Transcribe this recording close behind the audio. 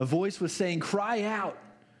A voice was saying, "Cry out."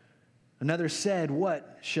 Another said,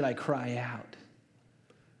 "What should I cry out?"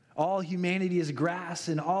 All humanity is grass,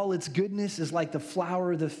 and all its goodness is like the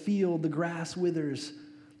flower of the field. The grass withers,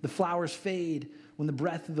 the flowers fade when the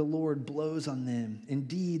breath of the Lord blows on them.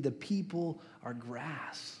 Indeed, the people are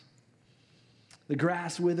grass. The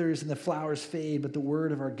grass withers and the flowers fade, but the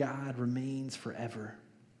word of our God remains forever.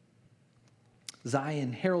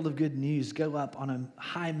 Zion, herald of good news, go up on a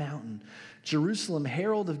high mountain. Jerusalem,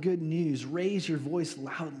 herald of good news, raise your voice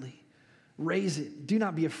loudly. Raise it. Do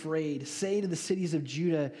not be afraid. Say to the cities of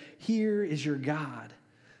Judah, here is your God.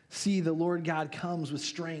 See, the Lord God comes with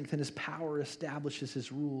strength, and his power establishes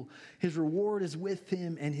his rule. His reward is with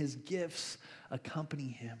him, and his gifts accompany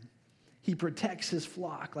him. He protects his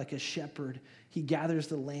flock like a shepherd. He gathers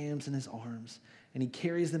the lambs in his arms, and he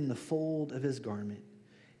carries them in the fold of his garment.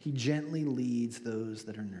 He gently leads those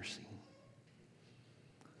that are nursing.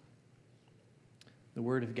 The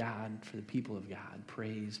word of God for the people of God.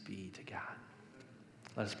 Praise be to God.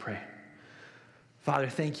 Let us pray. Father,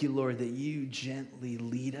 thank you, Lord, that you gently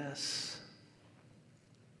lead us.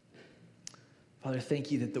 Father, thank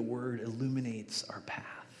you that the word illuminates our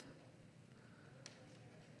path.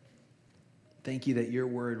 Thank you that your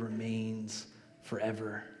word remains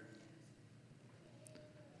forever.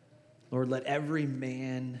 Lord, let every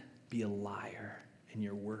man be a liar, and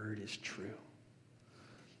your word is true.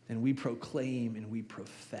 And we proclaim and we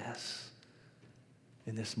profess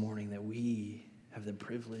in this morning that we have the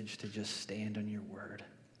privilege to just stand on your word.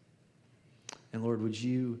 And Lord, would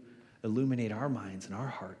you illuminate our minds and our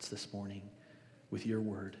hearts this morning with your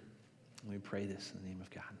word? And we pray this in the name of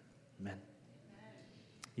God. Amen.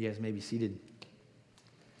 You guys may be seated.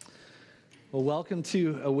 Well, welcome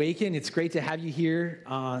to Awaken. It's great to have you here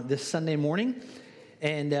this Sunday morning.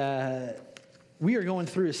 And we are going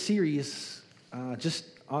through a series just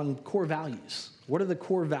on core values. What are the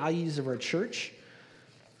core values of our church?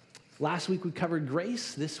 Last week we covered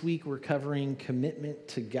grace. This week we're covering commitment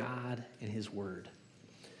to God and his word.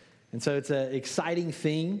 And so it's an exciting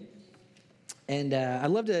thing. And I'd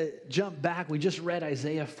love to jump back. We just read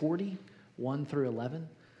Isaiah 40, 1 through 11.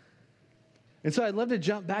 And so I'd love to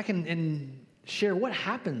jump back and share what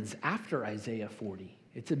happens after Isaiah 40.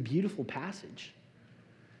 It's a beautiful passage.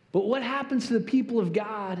 But what happens to the people of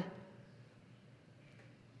God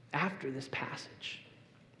after this passage?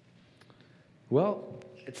 Well,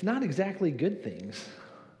 it's not exactly good things.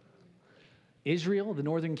 Israel, the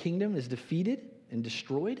northern kingdom, is defeated and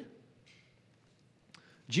destroyed.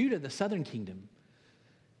 Judah, the southern kingdom,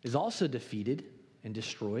 is also defeated and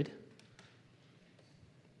destroyed.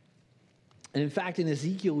 And in fact, in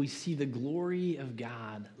Ezekiel, we see the glory of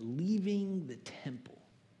God leaving the temple.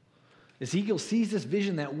 Ezekiel sees this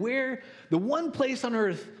vision that where the one place on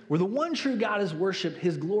earth where the one true God is worshiped,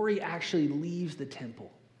 his glory actually leaves the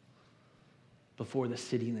temple before the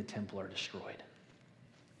city and the temple are destroyed.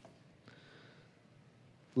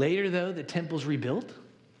 Later, though, the temple's rebuilt.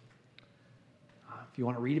 If you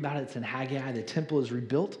want to read about it, it's in Haggai. The temple is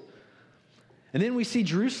rebuilt. And then we see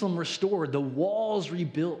Jerusalem restored, the walls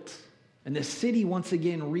rebuilt, and the city once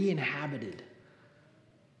again re-inhabited.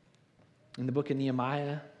 In the book of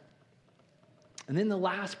Nehemiah. And then the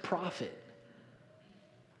last prophet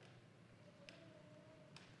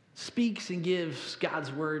speaks and gives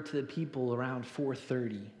God's word to the people around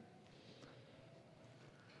 430.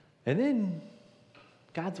 And then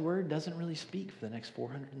God's word doesn't really speak for the next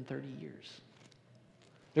 430 years.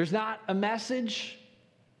 There's not a message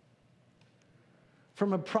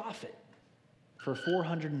from a prophet for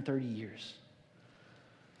 430 years.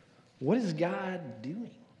 What is God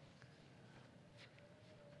doing?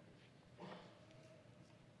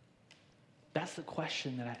 That's the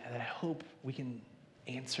question that I hope we can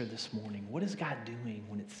answer this morning. What is God doing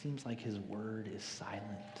when it seems like his word is silent?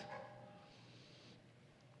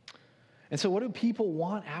 And so what do people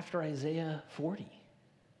want after Isaiah 40?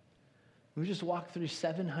 We just walked through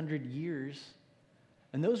 700 years,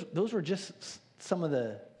 and those were just some of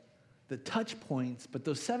the touch points, but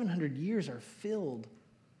those 700 years are filled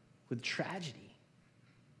with tragedy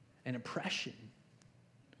and oppression.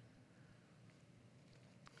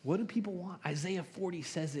 What do people want? Isaiah 40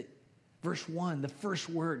 says it. Verse 1, the first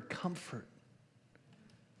word, comfort.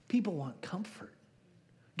 People want comfort.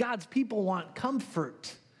 God's people want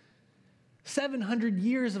comfort. 700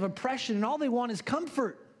 years of oppression, and all they want is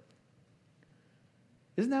comfort.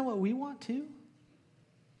 Isn't that what we want too?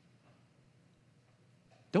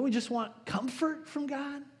 Don't we just want comfort from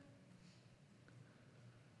God?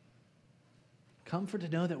 Comfort to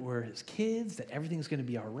know that we're his kids, that everything's going to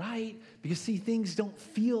be all right. Because, see, things don't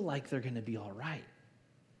feel like they're going to be all right.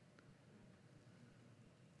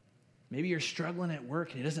 Maybe you're struggling at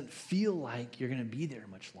work and it doesn't feel like you're going to be there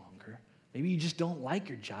much longer. Maybe you just don't like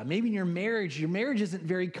your job. Maybe in your marriage isn't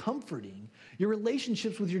very comforting. Your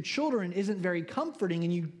relationships with your children isn't very comforting,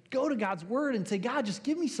 and you go to God's word and say, God, just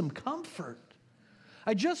give me some comfort.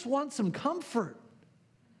 I just want some comfort.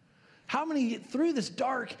 How many get through this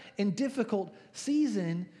dark and difficult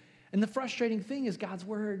season? And the frustrating thing is God's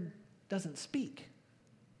word doesn't speak.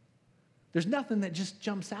 There's nothing that just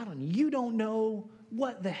jumps out on you. You don't know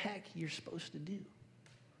what the heck you're supposed to do.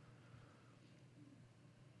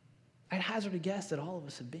 I'd hazard a guess that all of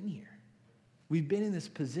us have been here. We've been in this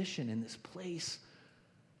position, in this place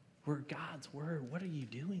where God's word, what are you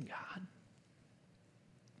doing, God?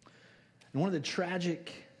 And one of the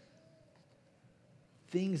tragic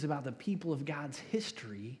things about the people of God's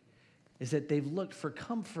history is that they've looked for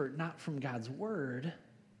comfort not from God's word,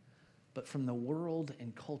 but from the world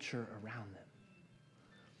and culture around them.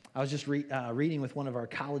 I was just reading with one of our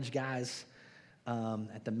college guys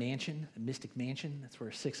at the mansion, the Mystic Mansion. That's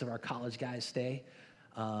where 6 of our college guys stay.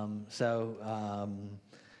 It's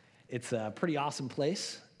a pretty awesome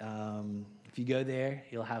place. If you go there,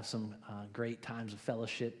 you'll have some great times of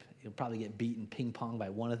fellowship. You'll probably get beaten ping pong by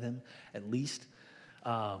one of them at least.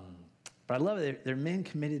 But I love it. They're men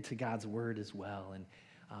committed to God's word as well. And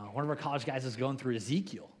one of our college guys is going through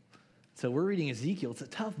Ezekiel. So we're reading Ezekiel. It's a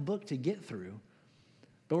tough book to get through.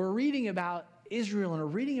 But we're reading about Israel, and we're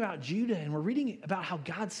reading about Judah, and we're reading about how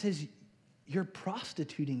God says you're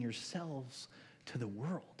prostituting yourselves to the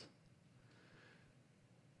world.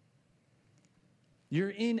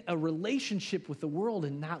 You're in a relationship with the world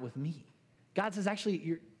and not with me. God says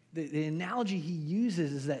actually, the analogy he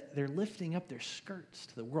uses is that they're lifting up their skirts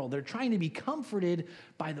to the world. They're trying to be comforted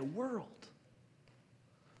by the world.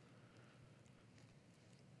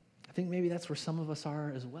 I think maybe that's where some of us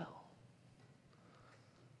are as well.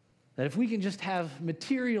 That if we can just have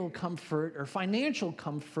material comfort or financial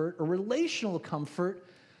comfort or relational comfort,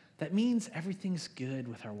 that means everything's good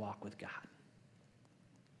with our walk with God.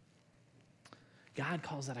 God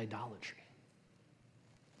calls that idolatry.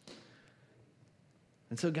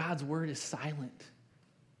 And so God's word is silent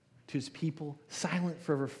to his people, silent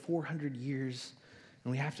for over 400 years.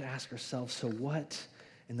 And we have to ask ourselves, so what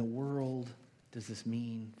in the world does this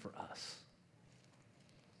mean for us?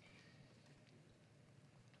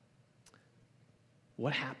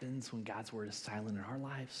 What happens when God's word is silent in our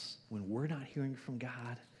lives? When we're not hearing from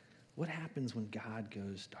God? What happens when God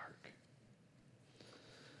goes dark?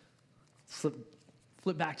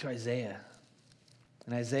 Flip back to Isaiah.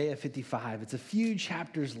 In Isaiah 55, it's a few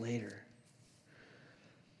chapters later.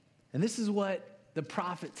 And this is what the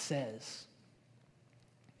prophet says.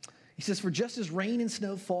 He says, "For just as rain and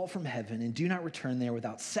snow fall from heaven and do not return there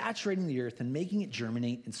without saturating the earth and making it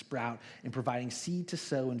germinate and sprout and providing seed to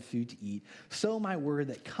sow and food to eat, so my word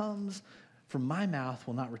that comes from my mouth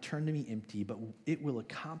will not return to me empty, but it will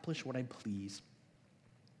accomplish what I please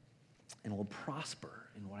and will prosper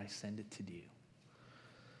in what I send it to do."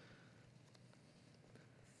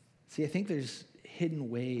 See, I think there's hidden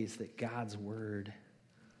ways that God's word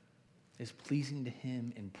is pleasing to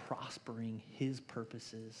him and prospering his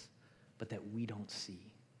purposes, but that we don't see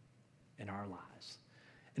in our lives.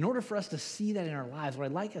 In order for us to see that in our lives, what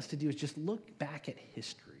I'd like us to do is just look back at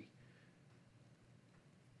history.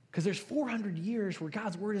 Because there's 400 years where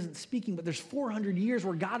God's word isn't speaking, but there's 400 years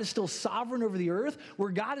where God is still sovereign over the earth,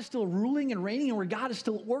 where God is still ruling and reigning, and where God is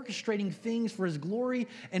still orchestrating things for his glory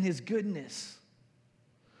and his goodness.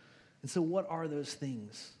 And so what are those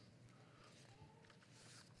things?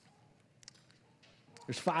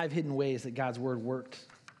 There's 5 hidden ways that God's word worked.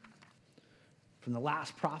 From the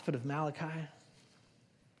last prophet of Malachi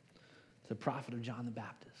to the prophet of John the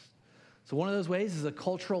Baptist. So one of those ways is a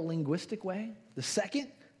cultural linguistic way. The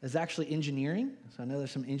second is actually engineering. So I know there's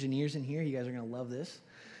some engineers in here. You guys are going to love this.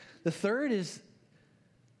 The third is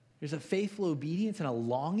there's a faithful obedience and a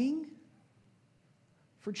longing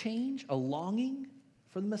for change, a longing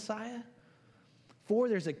for the Messiah. 4,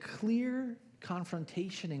 there's a clear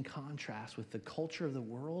confrontation and contrast with the culture of the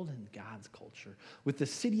world and God's culture, with the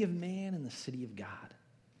city of man and the city of God.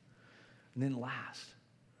 And then last,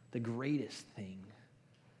 the greatest thing,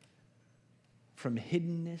 from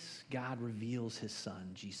hiddenness, God reveals his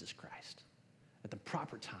son, Jesus Christ, at the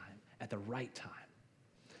proper time, at the right time.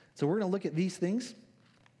 So we're going to look at these things.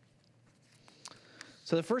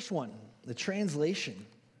 So the first one, the translation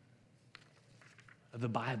of the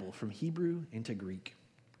Bible from Hebrew into Greek.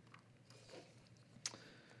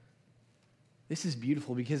 This is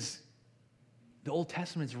beautiful because the Old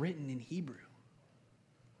Testament is written in Hebrew.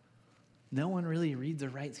 No one really reads or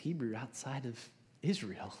writes Hebrew outside of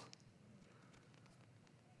Israel.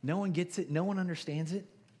 No one gets it. No one understands it.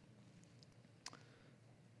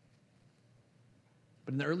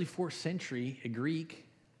 But in the early 4th century, a Greek,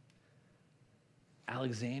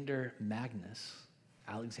 Alexander Magnus,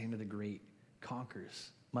 Alexander the Great, conquers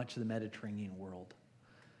much of the Mediterranean world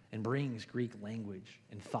and brings Greek language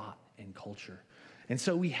and thought and culture. And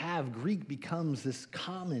so we have Greek becomes this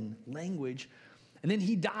common language. And then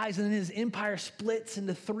he dies, and then his empire splits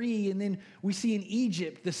into 3. And then we see in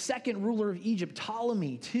Egypt, the second ruler of Egypt,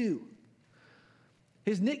 Ptolemy II.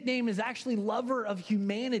 His nickname is actually lover of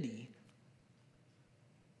humanity.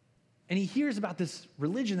 And he hears about this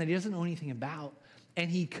religion that he doesn't know anything about,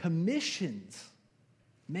 and he commissions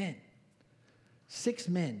men, 6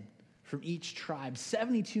 men from each tribe,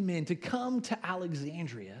 72 men, to come to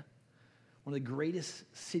Alexandria, one of the greatest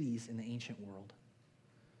cities in the ancient world,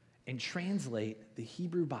 and translate the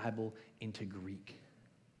Hebrew Bible into Greek.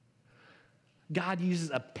 God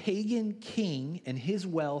uses a pagan king and his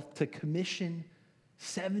wealth to commission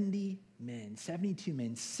 70 men, 72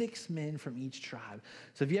 men, 6 men from each tribe.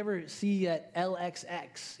 So if you ever see that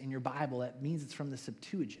LXX in your Bible, that means it's from the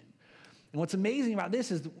Septuagint. And what's amazing about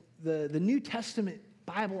this is the New Testament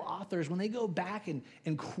Bible authors, when they go back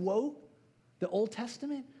and quote the Old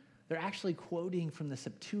Testament, they're actually quoting from the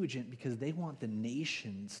Septuagint because they want the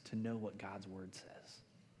nations to know what God's word says.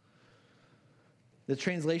 The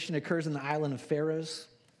translation occurs in the island of Pharos.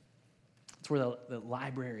 It's where the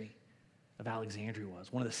library of Alexandria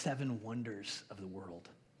was, one of the 7 wonders of the world.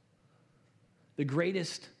 The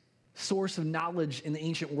greatest source of knowledge in the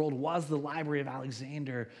ancient world was the Library of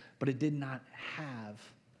Alexander, but it did not have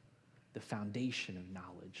the foundation of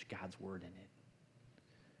knowledge, God's word in it.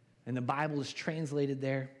 And the Bible is translated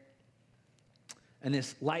there. And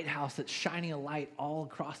this lighthouse that's shining a light all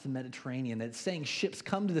across the Mediterranean, that's saying ships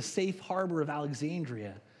come to the safe harbor of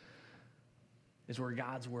Alexandria, is where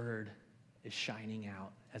God's word is shining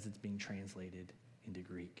out as it's being translated into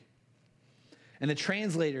Greek. And the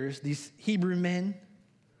translators, these Hebrew men,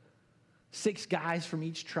 6 guys from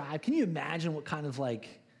each tribe. Can you imagine what kind of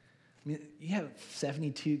you have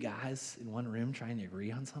 72 guys in one room trying to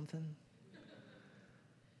agree on something?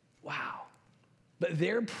 Wow. But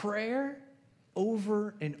their prayer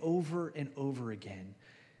over and over and over again,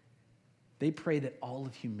 they pray that all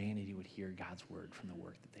of humanity would hear God's word from the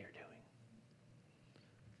work that they are doing.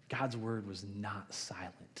 God's word was not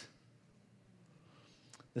silent.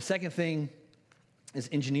 The second thing is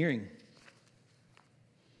engineering.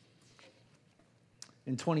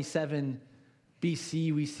 In 27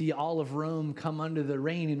 BC, we see all of Rome come under the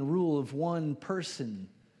reign and rule of one person,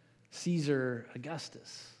 Caesar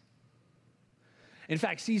Augustus. In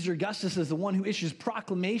fact, Caesar Augustus is the one who issues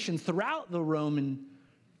proclamations throughout the Roman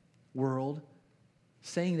world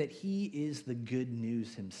saying that he is the good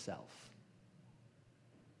news himself.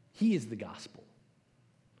 He is the gospel.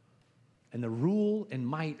 And the rule and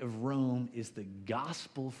might of Rome is the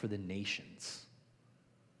gospel for the nations.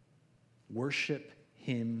 Worship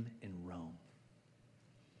him in Rome.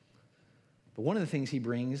 But one of the things he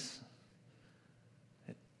brings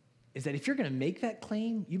is that if you're going to make that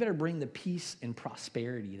claim, you better bring the peace and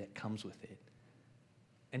prosperity that comes with it.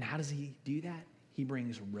 And how does he do that? He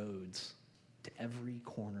brings roads to every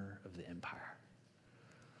corner of the empire.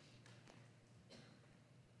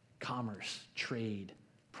 Commerce, trade,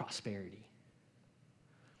 prosperity.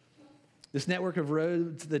 This network of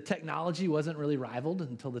roads, the technology wasn't really rivaled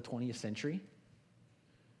until the 20th century.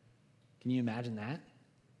 Can you imagine that?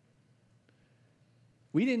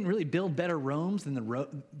 We didn't really build better roads than the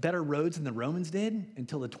Romans did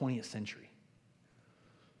until the 20th century.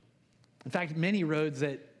 In fact, many roads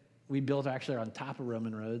that we built actually are on top of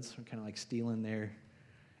Roman roads. We're kind of like stealing their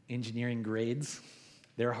engineering grades,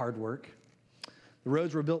 their hard work. The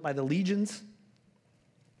roads were built by the legions.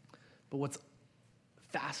 But what's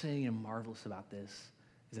fascinating and marvelous about this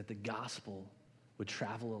is that the gospel would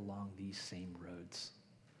travel along these same roads,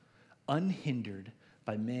 unhindered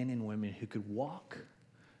by men and women who could walk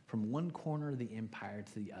from one corner of the empire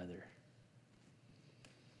to the other.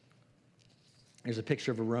 There's a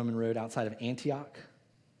picture of a Roman road outside of Antioch.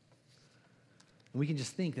 And we can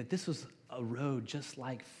just think that this was a road just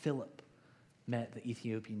like Philip met the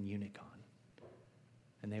Ethiopian eunuch on.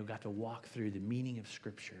 And they got to walk through the meaning of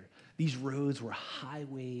Scripture. These roads were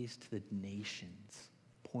highways to the nations,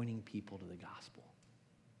 pointing people to the gospel.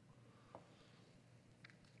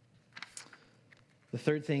 The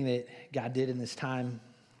third thing that God did in this time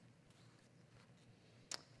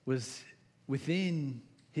was within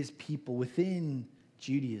his people, within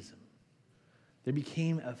Judaism, there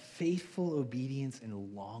became a faithful obedience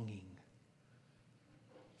and longing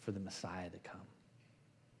for the Messiah to come.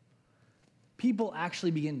 People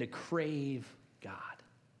actually begin to crave God.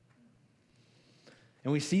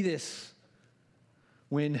 And we see this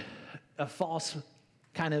when a false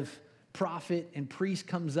kind of prophet and priest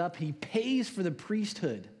comes up. He pays for the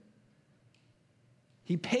priesthood.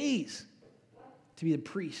 He pays to be the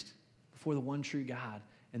priest before the one true God,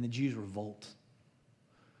 and the Jews revolt.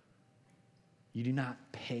 You do not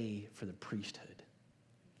pay for the priesthood.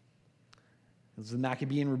 As the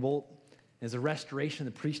Maccabean revolt, as a restoration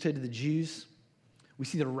of the priesthood to the Jews, we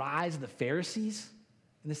see the rise of the Pharisees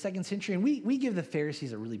in the 2nd century, and we give the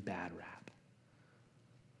Pharisees a really bad rap.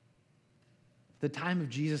 The time of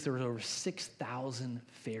Jesus, there were over 6,000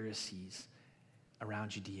 Pharisees around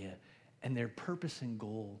Judea, and their purpose and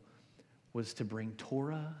goal was to bring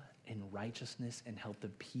Torah and righteousness and help the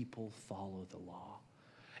people follow the law.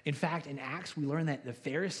 In fact, in Acts, we learn that the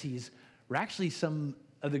Pharisees were actually some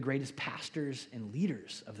of the greatest pastors and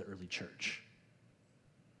leaders of the early church.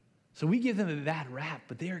 So we give them a bad rap,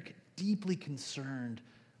 but they are deeply concerned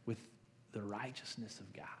with the righteousness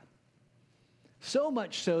of God. So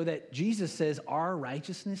much so that Jesus says our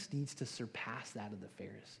righteousness needs to surpass that of the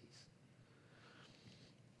Pharisees.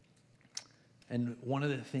 And one of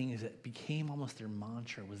the things that became almost their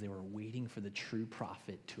mantra was they were waiting for the true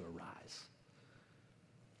prophet to arise.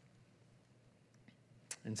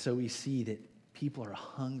 And so we see that people are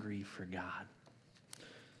hungry for God.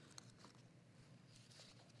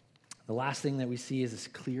 The last thing that we see is this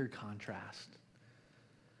clear contrast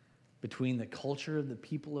between the culture of the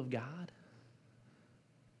people of God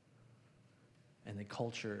and the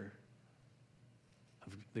culture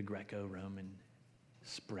of the Greco-Roman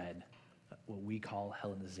spread, what we call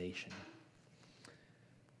Hellenization.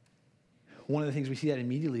 One of the things we see that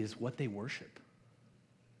immediately is what they worship.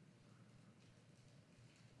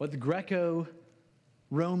 What the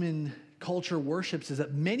Greco-Roman culture worships is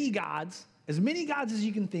that many gods, as many gods as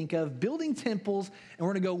you can think of, building temples, and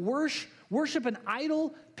we're going to go worship an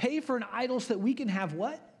idol, pay for an idol so that we can have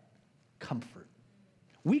what? Comfort.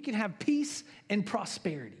 We can have peace and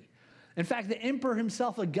prosperity. In fact, the emperor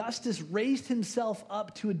himself, Augustus, raised himself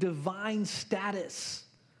up to a divine status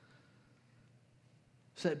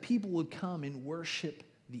so that people would come and worship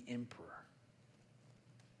the emperor.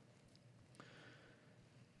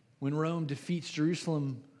 When Rome defeats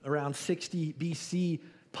Jerusalem around 60 BC,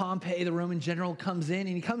 Pompey, the Roman general, comes in,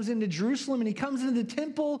 and he comes into Jerusalem, and he comes into the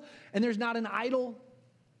temple, and there's not an idol.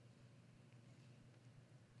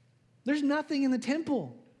 There's nothing in the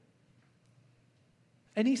temple.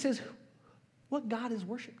 And he says, what God is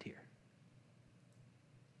worshipped here?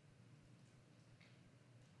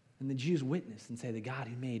 And the Jews witness and say, the God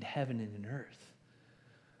who made heaven and an earth,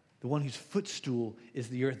 the one whose footstool is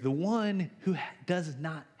the earth, the one who does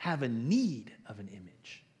not have a need of an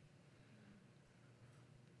image.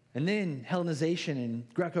 And then Hellenization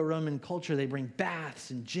and Greco-Roman culture, they bring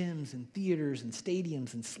baths and gyms and theaters and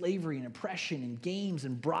stadiums and slavery and oppression and games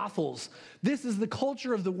and brothels. This is the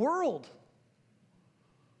culture of the world.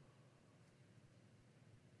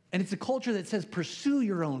 And it's a culture that says pursue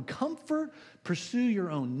your own comfort, pursue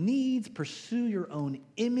your own needs, pursue your own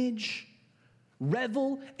image,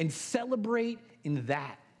 revel and celebrate in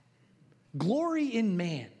that. Glory in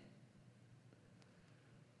man.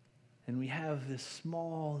 And we have this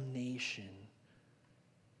small nation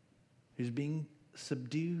who's being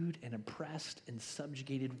subdued and oppressed and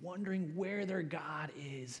subjugated, wondering where their God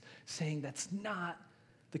is, saying that's not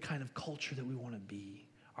the kind of culture that we want to be.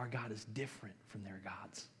 Our God is different from their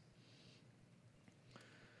gods.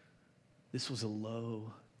 This was a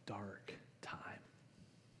low, dark time.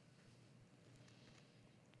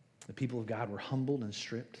 The people of God were humbled and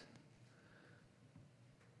stripped,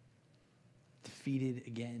 defeated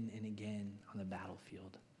again and again on the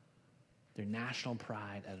battlefield. Their national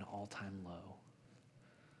pride at an all-time low.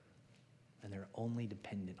 And they're only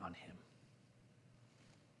dependent on him.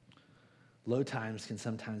 Low times can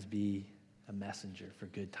sometimes be a messenger for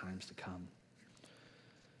good times to come.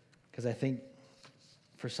 Because I think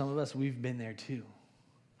for some of us, we've been there too.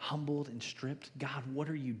 Humbled and stripped. God, what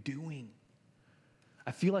are you doing?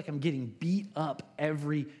 I feel like I'm getting beat up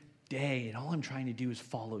every day, and all I'm trying to do is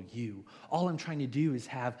follow you. All I'm trying to do is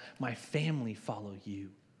have my family follow you.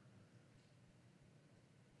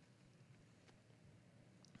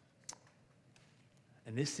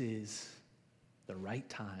 And this is the right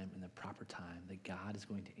time and the proper time that God is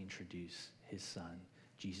going to introduce his son,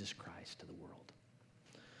 Jesus Christ, to the world.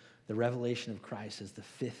 The revelation of Christ is the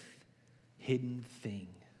fifth hidden thing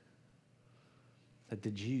that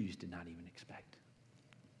the Jews did not even expect.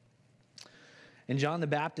 And John the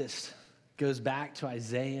Baptist goes back to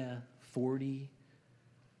Isaiah 40,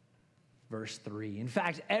 verse 3. In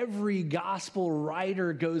fact, every gospel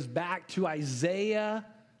writer goes back to Isaiah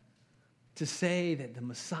to say that the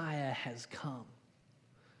Messiah has come,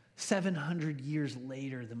 700 years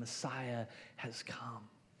later, the Messiah has come.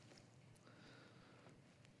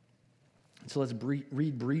 So let's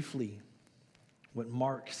read briefly what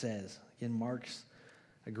Mark says. Again, Mark's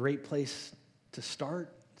a great place to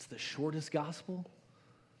start. It's the shortest gospel.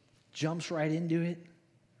 Jumps right into it.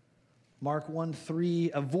 Mark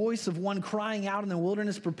 1:3, a voice of one crying out in the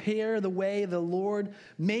wilderness, prepare the way of the Lord,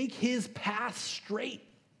 make his path straight.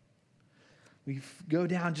 We go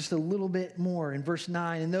down just a little bit more in verse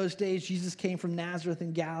 9. In those days, Jesus came from Nazareth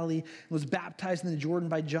in Galilee and was baptized in the Jordan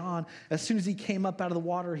by John. As soon as he came up out of the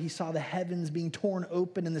water, he saw the heavens being torn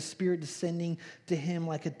open and the Spirit descending to him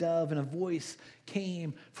like a dove. And a voice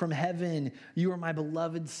came from heaven, you are my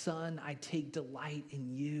beloved Son, I take delight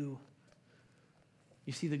in you.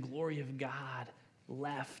 You see, the glory of God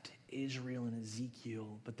left Israel and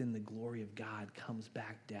Ezekiel, but then the glory of God comes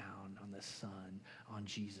back down on the Son, on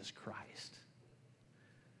Jesus Christ.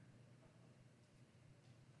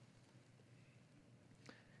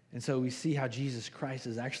 And so we see how Jesus Christ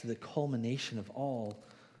is actually the culmination of all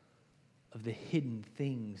of the hidden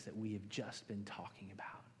things that we have just been talking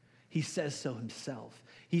about. He says so himself.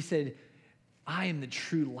 He said, I am the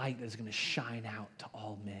true light that is going to shine out to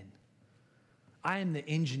all men. I am the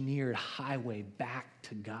engineered highway back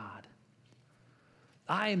to God.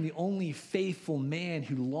 I am the only faithful man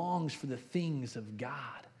who longs for the things of God.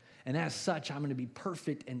 And as such, I'm going to be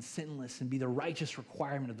perfect and sinless and be the righteous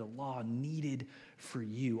requirement of the law needed for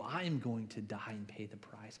you. I am going to die and pay the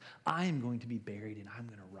price. I am going to be buried and I'm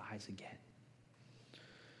going to rise again.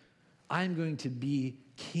 I'm going to be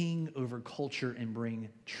king over culture and bring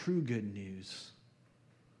true good news,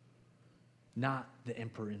 not the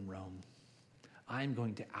emperor in Rome. I'm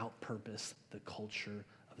going to outpurpose the culture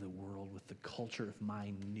of the world with the culture of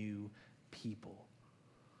my new people.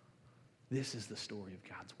 This is the story of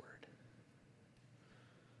God's word.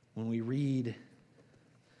 When we read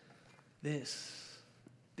this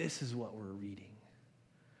is what we're reading.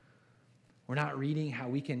 We're not reading how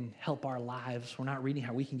we can help our lives. We're not reading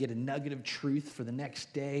how we can get a nugget of truth for the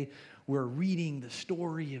next day. We're reading the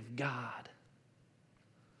story of God.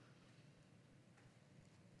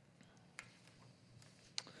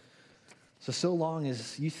 So long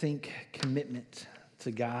as you think commitment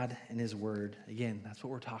to God and his word, again, that's what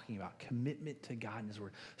we're talking about, commitment to God and his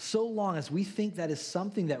word. So long as we think that is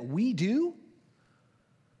something that we do,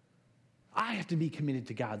 I have to be committed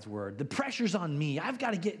to God's word. The pressure's on me. I've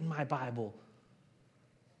got to get in my Bible.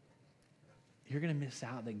 You're going to miss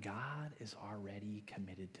out that God is already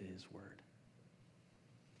committed to his word.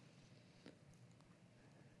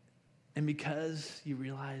 And because you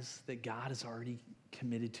realize that God is already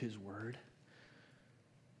committed to his word,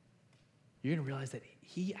 you're going to realize that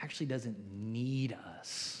he actually doesn't need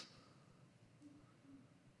us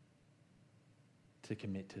to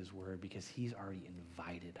commit to his word because he's already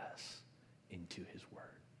invited us into his word.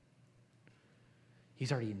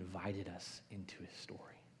 He's already invited us into his story.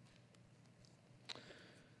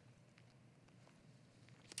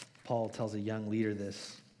 Paul tells a young leader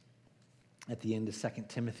this at the end of 2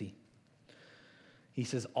 Timothy. He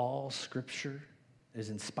says, all scripture is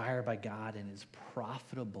inspired by God and is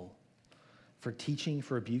profitable for teaching,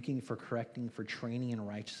 for rebuking, for correcting, for training in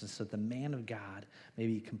righteousness, so that the man of God may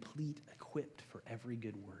be complete, equipped for every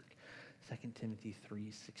good work. 2 Timothy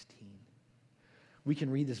 3:16. We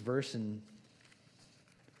can read this verse and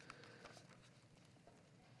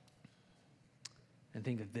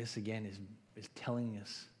think that this, again, is telling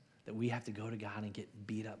us that we have to go to God and get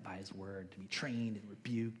beat up by his word, to be trained and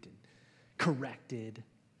rebuked and corrected,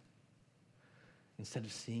 instead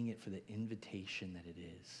of seeing it for the invitation that it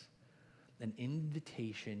is. An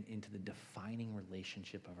invitation into the defining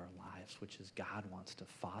relationship of our lives, which is God wants to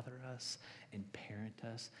father us and parent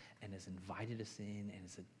us and has invited us in and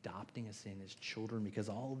is adopting us in as children, because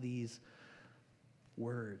all these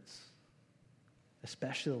words,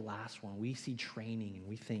 especially the last one, we see training and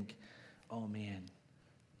we think, oh man,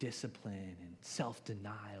 discipline and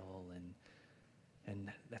self-denial,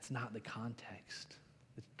 and that's not the context.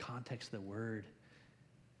 The context of the word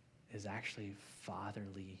is actually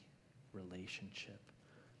fatherly relationship,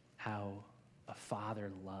 how a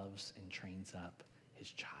father loves and trains up his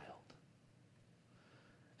child.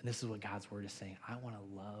 And this is what God's word is saying. I want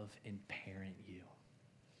to love and parent you.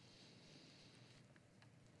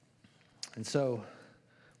 And so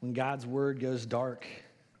when God's word goes dark,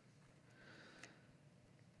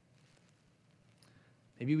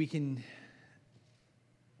 maybe we can,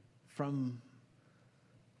 from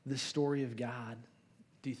the story of God,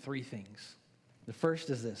 do three things. The first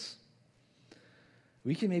is this.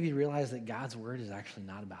 We can maybe realize that God's word is actually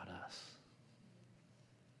not about us.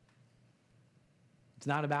 It's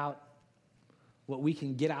not about what we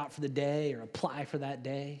can get out for the day or apply for that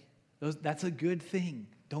day. That's a good thing.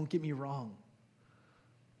 Don't get me wrong.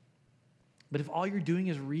 But if all you're doing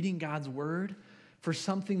is reading God's word for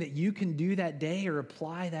something that you can do that day or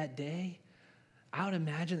apply that day, I would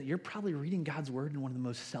imagine that you're probably reading God's word in one of the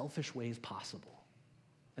most selfish ways possible.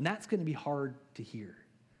 And that's going to be hard to hear.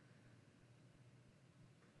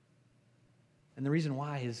 And the reason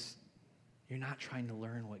why is you're not trying to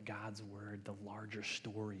learn what God's word, the larger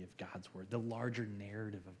story of God's word, the larger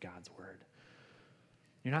narrative of God's word.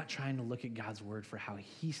 You're not trying to look at God's word for how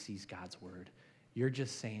he sees God's word. You're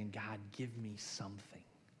just saying, God, give me something.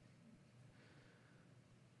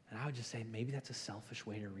 And I would just say, maybe that's a selfish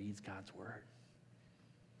way to read God's word.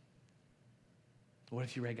 What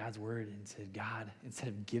if you read God's word and said, God, instead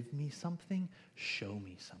of give me something, show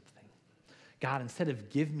me something. God, instead of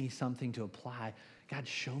give me something to apply, God,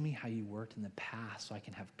 show me how you worked in the past so I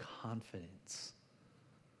can have confidence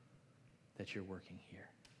that you're working here.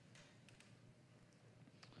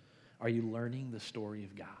 Are you learning the story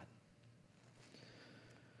of God?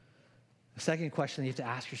 The second question you have to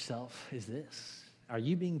ask yourself is this: are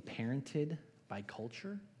you being parented by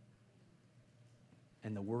culture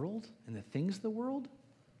and the world and the things of the world,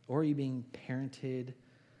 or are you being parented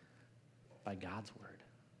by God's word?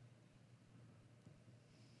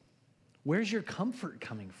 Where's your comfort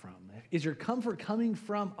coming from? Is your comfort coming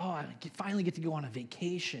from, oh, I finally get to go on a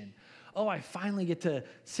vacation? Oh, I finally get to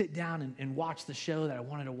sit down and watch the show that I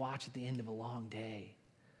wanted to watch at the end of a long day?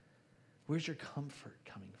 Where's your comfort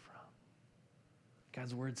coming from?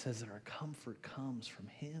 God's word says that our comfort comes from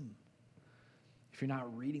him. If you're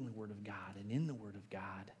not reading the word of God and in the word of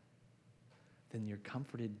God, then you're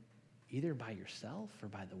comforted either by yourself or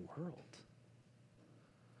by the world.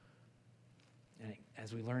 And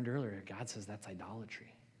as we learned earlier, God says that's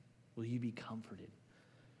idolatry. Will you be comforted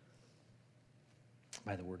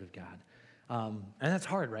by the word of God? And that's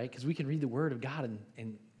hard, right? Because we can read the word of God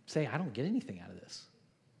and say, I don't get anything out of this.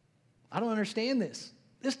 I don't understand this.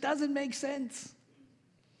 This doesn't make sense.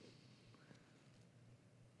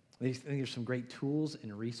 I think there's some great tools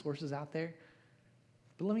and resources out there.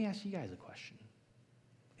 But let me ask you guys a question.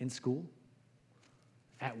 In school,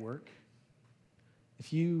 at work,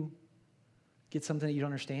 if you get something that you don't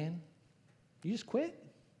understand, you just quit.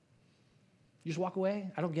 You just walk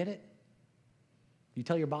away. I don't get it. You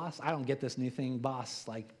tell your boss, I don't get this new thing. Boss,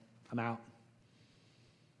 I'm out.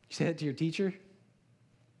 You say that to your teacher?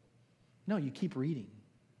 No, you keep reading.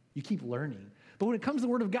 You keep learning. But when it comes to the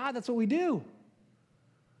word of God, that's what we do.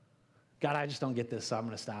 God, I just don't get this, so I'm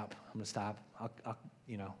going to stop.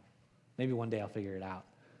 I'll maybe one day I'll figure it out.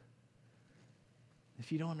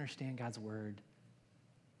 If you don't understand God's word,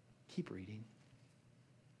 keep reading.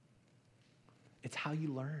 It's how you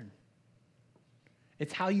learn.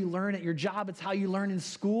 It's how you learn at your job. It's how you learn in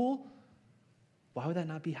school. Why would that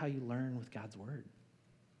not be how you learn with God's word?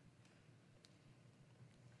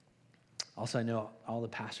 Also, I know all the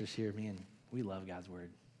pastors here, man, we love God's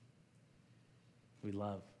word. We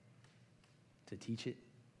love to teach it,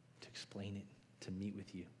 to explain it, to meet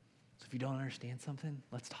with you. So if you don't understand something,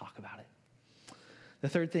 let's talk about it. The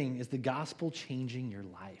third thing is the gospel changing your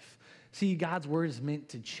life. See, God's word is meant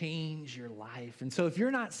to change your life. And so if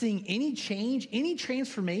you're not seeing any change, any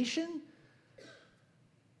transformation,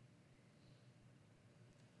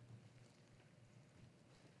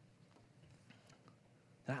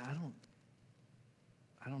 I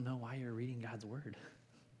don't know why you're reading God's word.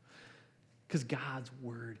 Because God's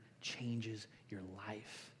word changes your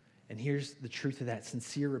life. And here's the truth of that: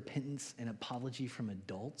 sincere repentance and apology from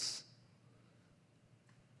adults,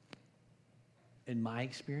 in my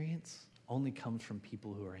experience, only comes from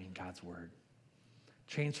people who are in God's word.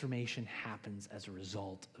 Transformation happens as a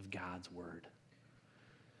result of God's word.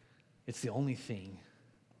 It's the only thing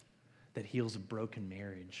that heals a broken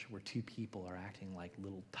marriage where two people are acting like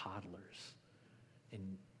little toddlers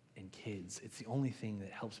and kids. It's the only thing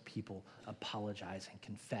that helps people apologize and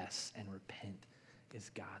confess and repent is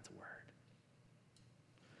God's word.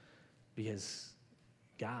 Because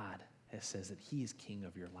God says that he is king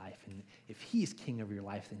of your life. And if he is king of your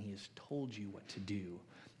life, then he has told you what to do.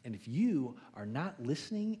 And if you are not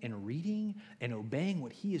listening and reading and obeying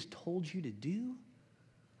what he has told you to do,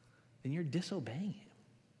 then you're disobeying him.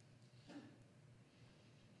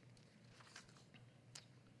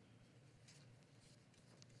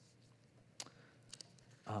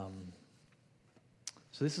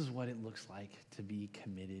 So this is what it looks like to be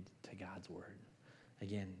committed to God's word.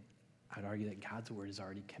 Again, I'd argue that God's word is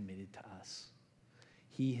already committed to us.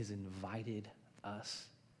 He has invited us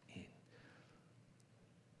in.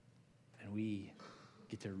 And we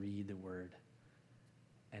get to read the word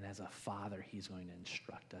And as a father, he's going to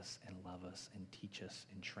instruct us and love us and teach us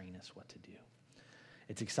and train us what to do.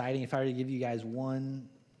 It's exciting. If I were to give you guys one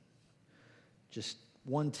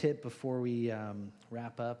tip before we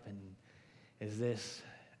wrap up, and is this,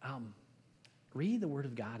 read the Word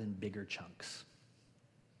of God in bigger chunks.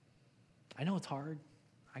 I know it's hard.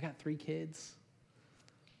 I got 3 kids,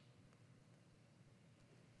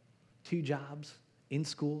 2 jobs, in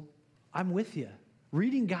school. I'm with you.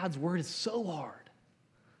 Reading God's Word is so hard.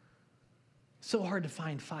 So hard to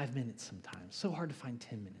find 5 minutes sometimes. So hard to find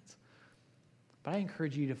 10 minutes. But I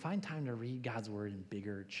encourage you to find time to read God's Word in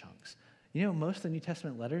bigger chunks. You know, most of the New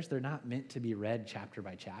Testament letters, they're not meant to be read chapter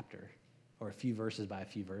by chapter or a few verses by a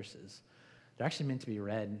few verses. They're actually meant to be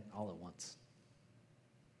read all at once.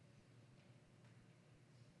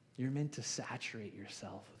 You're meant to saturate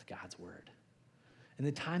yourself with God's Word. And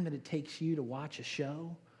the time that it takes you to watch a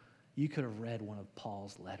show, you could have read one of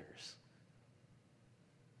Paul's letters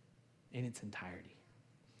in its entirety.